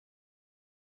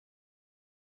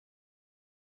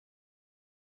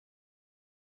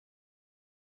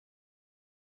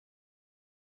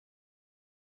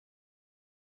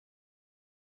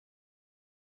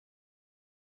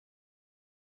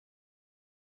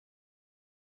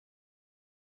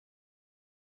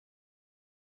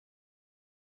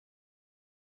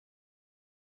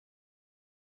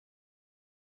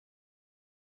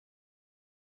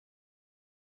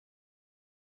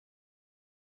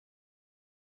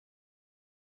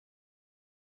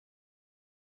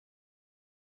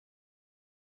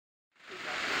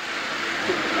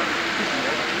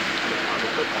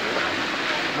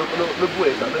你搬嘅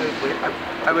時候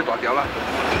咧，會大條啦。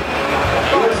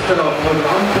Erster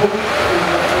Programmpunkt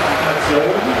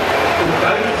Innovation und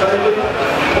gleichzeitig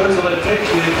unsere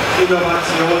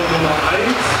Technik-Innovation Nummer 1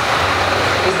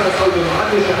 ist das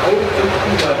automatische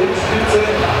Aufrichten der Windspitze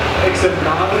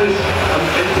exemplarisch am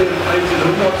LTM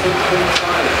 1300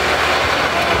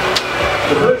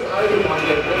 The first item on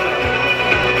the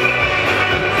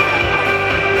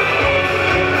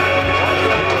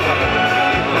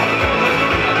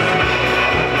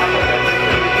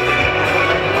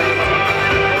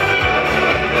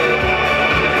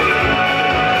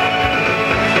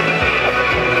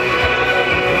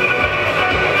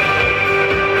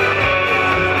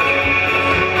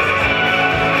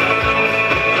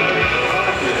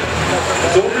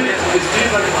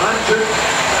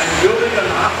ein würdiger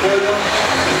Nachfolger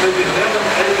des legendären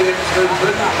LTM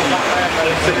 1250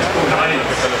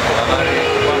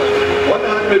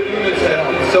 100 units have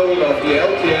been sold of the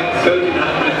LTM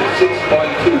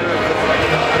 1306.2.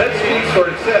 That speaks for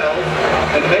itself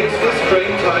and makes this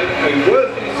crane type a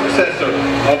worthy successor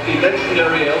of the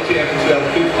legendary LTM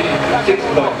 1250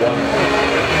 6.1.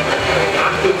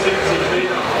 78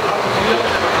 Meter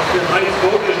bereits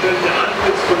vorgestellte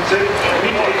Antrittskonzept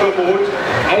mit Ecomode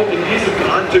auch in diesem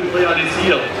Krantyp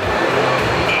realisiert.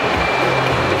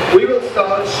 We will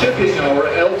start shipping our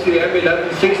LTM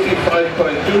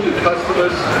 1165.2 to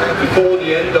customers before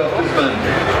the end of this month.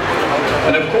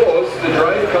 And of course, the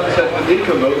drive concept with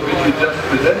Ecomode, which we just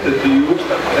presented to you,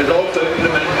 is also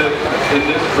implemented in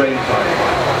this crane type.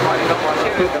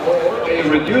 A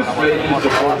reduced radius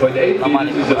of 4.8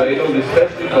 meters is available,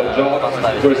 especially for jobs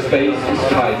where space is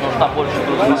tight.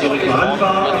 Unsere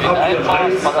Kranfahrer haben ihr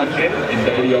Reis erkennt in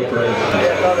daily operation.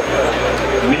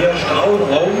 Mehr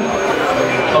Stauraum,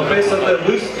 verbesserte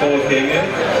Rüstvorgänge,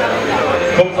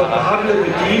 komfortable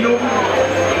Bedienung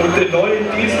und den neuen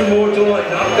Dieselmotor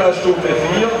in Abgasstufe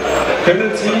 4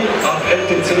 können Sie am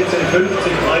LTC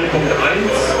 1050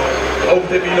 3.1 auf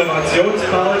dem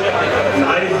Innovationspark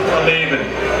live erleben.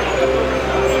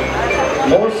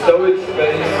 More storage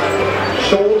space,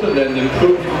 shortened and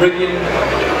improved rigging,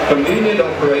 convenient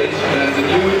operation and the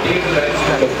new diesel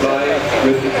engine compliant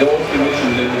with exhaust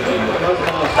emission limiting.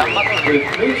 With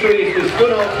batteries with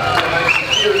good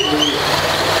steering wheel.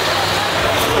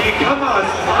 Die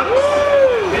Kammers Max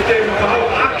mit dem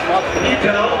V8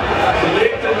 Liebherr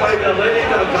belegten bei der Rallye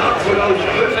der Kran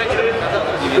 2015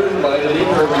 driven by the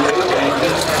Liebherr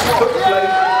engine took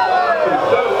place to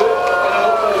third and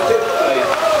also fifth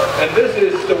place. And this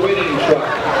is the winning truck.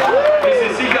 Wie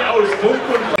Sie sicher aus Funk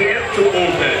und Fährt zu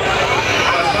oben.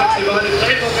 Das maximale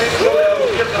Drehmoment wurde auf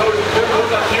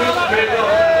 4500 Newtonmeter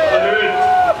erhöht.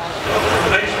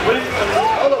 Ein Sprint.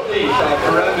 All of these are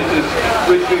parameters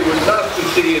which we would love to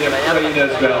see in a crane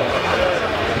as well.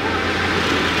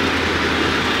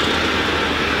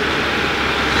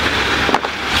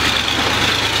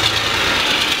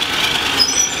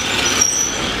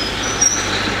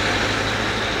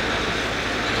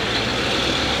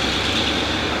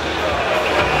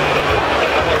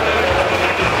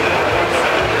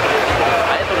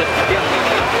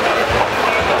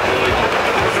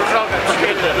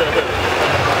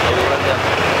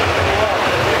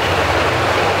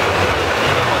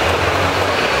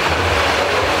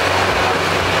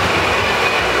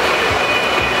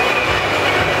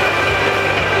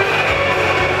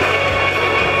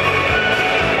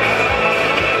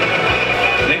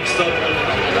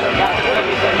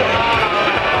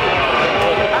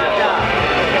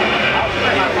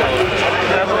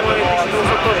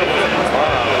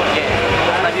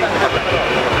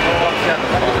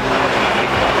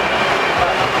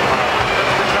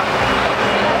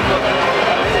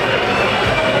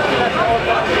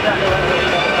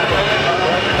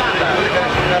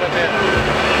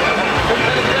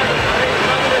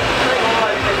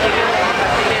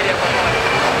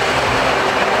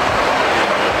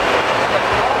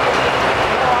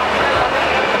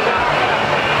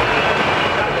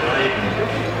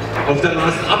 Auf der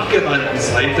lastabgewandten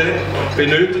Seite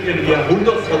benötigen wir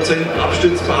 100%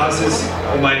 Abstützbasis,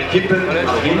 um ein Kippen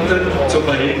nach hinten zu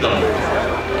verhindern.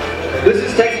 This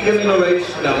is technical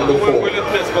innovation number 4.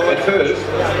 At first,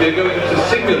 we are going to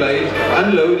simulate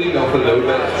unloading of a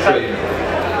low-bed trailer.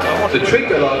 The trick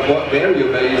about what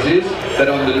vario base is that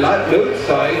on the load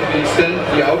side we extend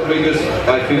the outriggers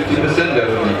by 50%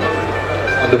 only.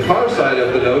 On the far side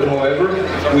of the load, however,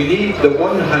 we need the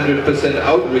 100%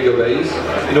 outrigger base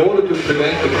in order to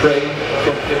prevent the crane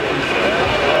from tipping.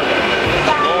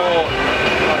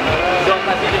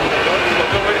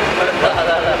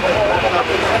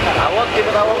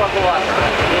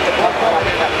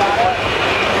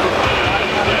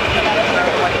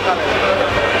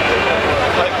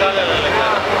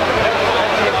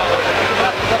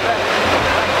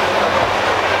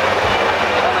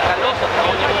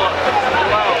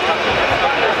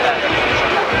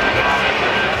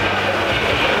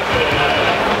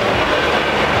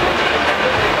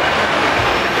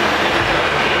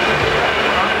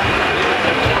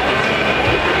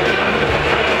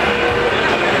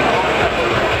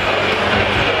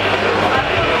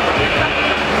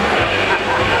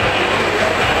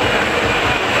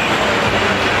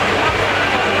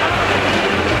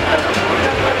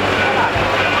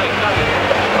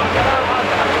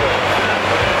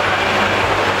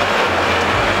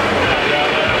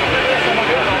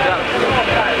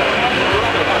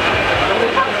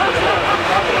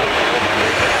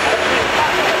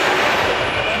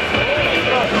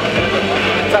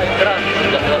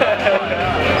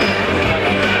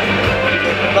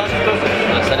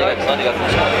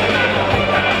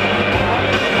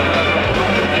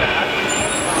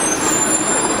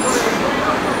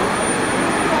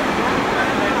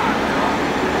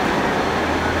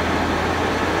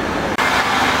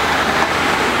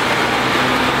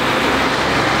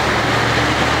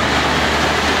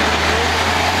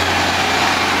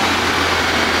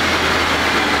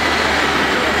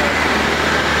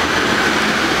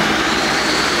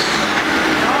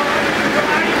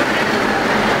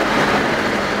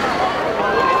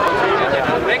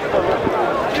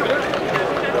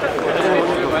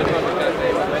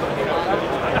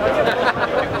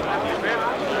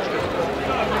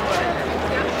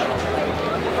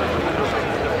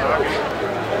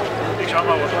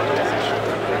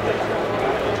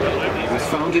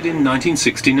 founded in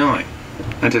 1969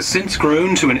 and has since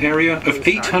grown to an area of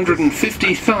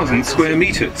 850,000 square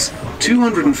meters,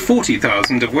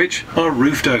 240,000 of which are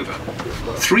roofed over.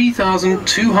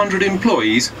 3,200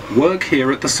 employees work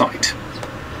here at the site.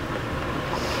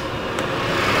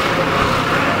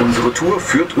 Unsere Tour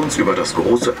führt uns über das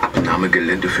große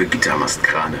Abnahmegelände für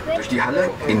Gittermastkrane. Durch die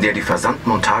Halle, in der die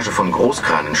Versandmontage von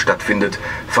Großkranen stattfindet,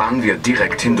 fahren wir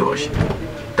direkt hindurch.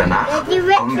 Danach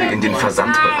kommen wir in den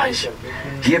Versandbereich.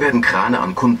 Hier werden Krane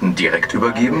an Kunden direkt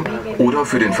übergeben oder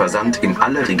für den Versand in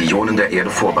alle Regionen der Erde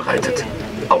vorbereitet.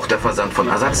 Auch der Versand von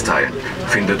Ersatzteilen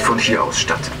findet von hier aus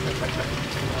statt.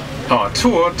 Our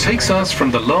tour takes us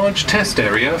from the large test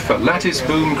area for lattice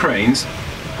boom cranes,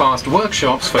 past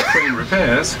workshops for crane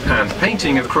repairs and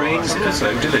painting of cranes also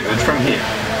delivered from here.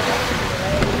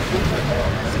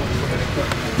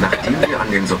 Nachdem wir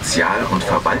an den Sozial- und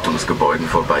Verwaltungsgebäuden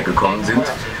vorbeigekommen sind,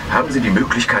 haben Sie die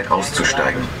Möglichkeit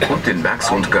auszusteigen und den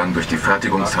Werksrundgang durch die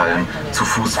Fertigungshallen zu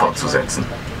Fuß fortzusetzen.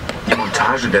 Die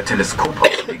Montage der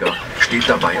Teleskopausleger steht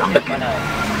dabei am Beginn.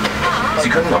 Sie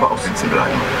können aber auch sitzen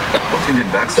bleiben und in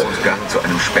den Werksrundgang zu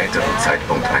einem späteren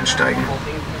Zeitpunkt einsteigen.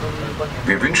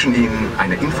 Wir wünschen Ihnen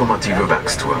eine informative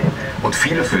Werkstour und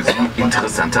viele für Sie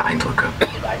interessante Eindrücke.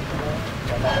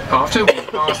 After we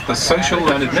pass the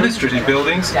social and administrative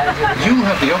buildings, you'll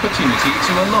have the opportunity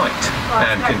to alight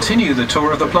and continue the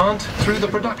tour of the plant through the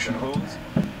production halls.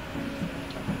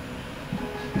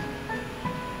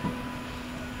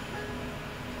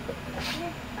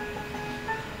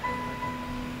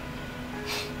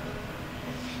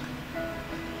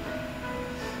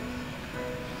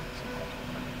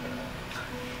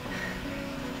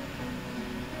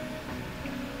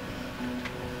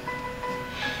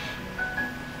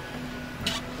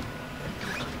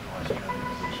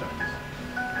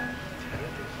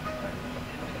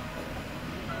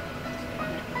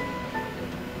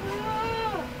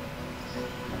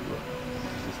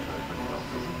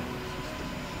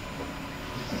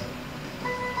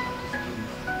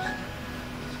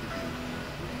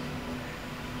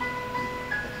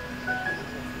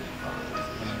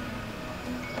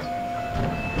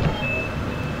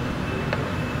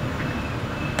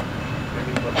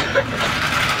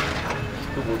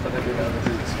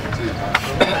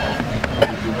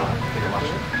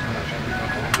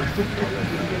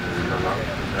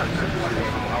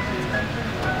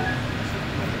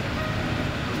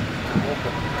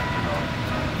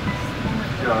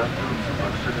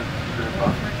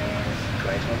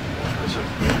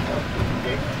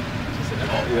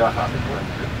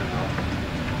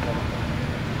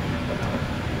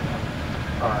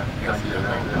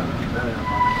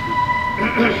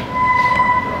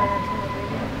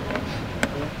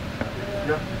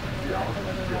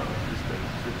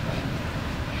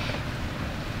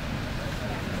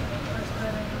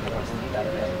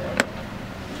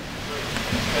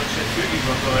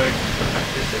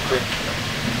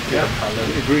 Yeah,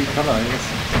 a green color, yes.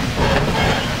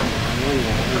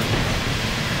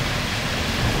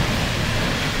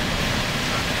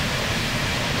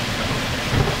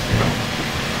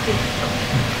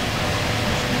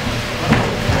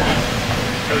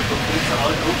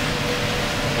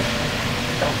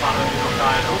 Dann fahren wir noch da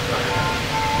einen Hof.